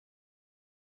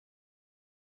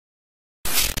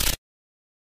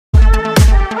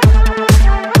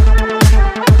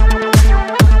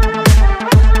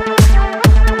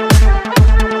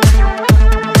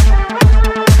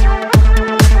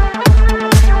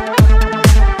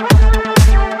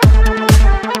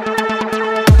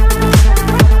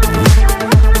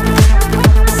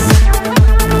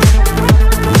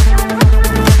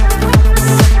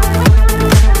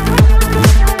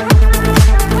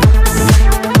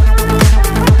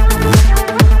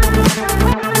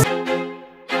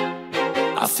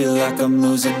feel like I'm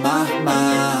losing my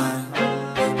mind.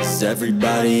 Is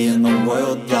everybody in the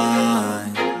world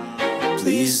blind?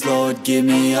 Please, Lord, give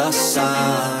me a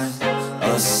sign,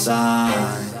 a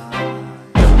sign.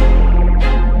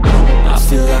 I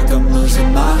feel like I'm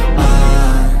losing my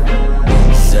mind.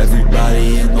 Is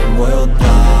everybody in the world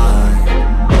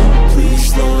blind?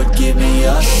 Please, Lord, give me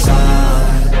a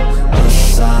sign, a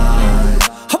sign.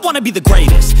 I wanna be the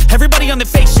greatest. Everybody on the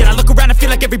fake shit. I look around and feel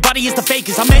like everybody is the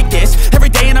fakest. I make this every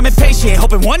day and I'm impatient,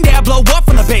 hoping one day I blow up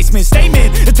from the basement.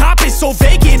 Statement, the top is so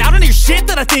vacant. I don't hear shit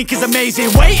that I think is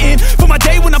amazing. Waiting for my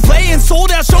day when I'm playing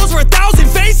sold out shows for 1,000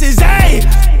 faces. Hey,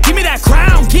 give me that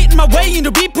crown, get in my way and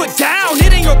to be put down.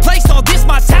 It ain't your place, all this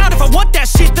my town. If I want that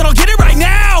shit, then I'll get it right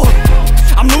now.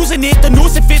 I'm losing it, the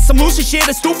noose it fits. I'm losing shit,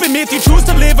 a stupid myth. You choose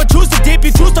to live or choose to dip.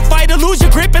 You choose to fight or lose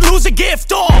your grip and lose a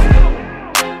gift.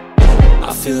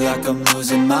 I feel like I'm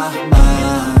losing my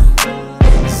mind.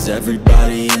 Is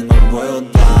everybody in the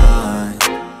world blind?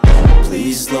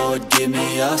 Please, Lord, give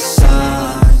me a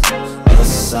sign, a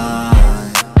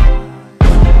sign.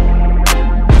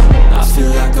 I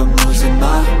feel like I'm losing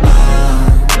my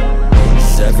mind.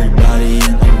 Is everybody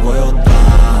in the world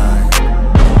blind?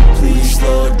 Please,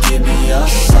 Lord, give me a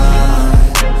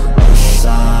sign, a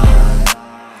sign.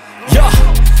 Yeah.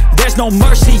 There's no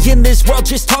mercy in this world,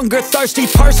 just hunger-thirsty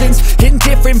persons in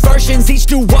different versions. Each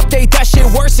new update, that shit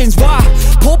worsens. Why?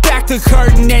 Pull back the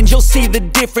curtain and you'll see the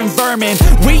different vermin.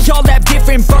 We all have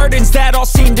different burdens that all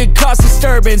seem to cause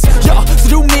disturbance. Yo, so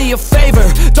do me a favor,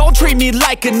 don't treat me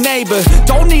like a neighbor.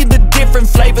 Don't need the different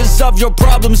flavors of your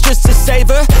problems just to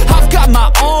savor. I've got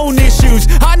my own issues,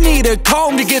 I need a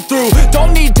comb to get through.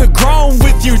 Don't need to groan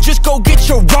with you, just go get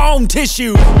your own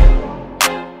tissue.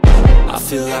 I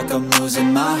feel like I'm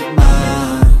losing my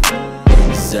mind.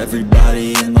 Is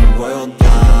everybody in the world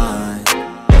blind?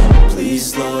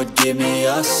 Please, Lord, give me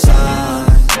a sign,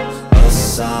 a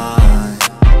sign.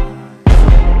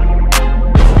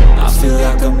 I feel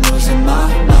like I'm losing my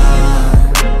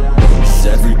mind. Is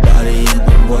everybody in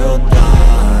the world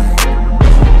blind?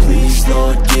 Please,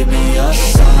 Lord, give me a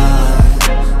sign,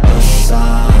 a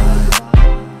sign.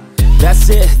 That's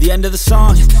it, the end of the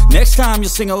song. Next time you'll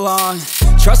sing along.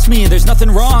 Trust me, there's nothing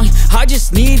wrong. I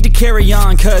just need to carry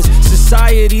on, cause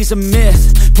society's a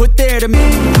myth put there to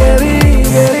me.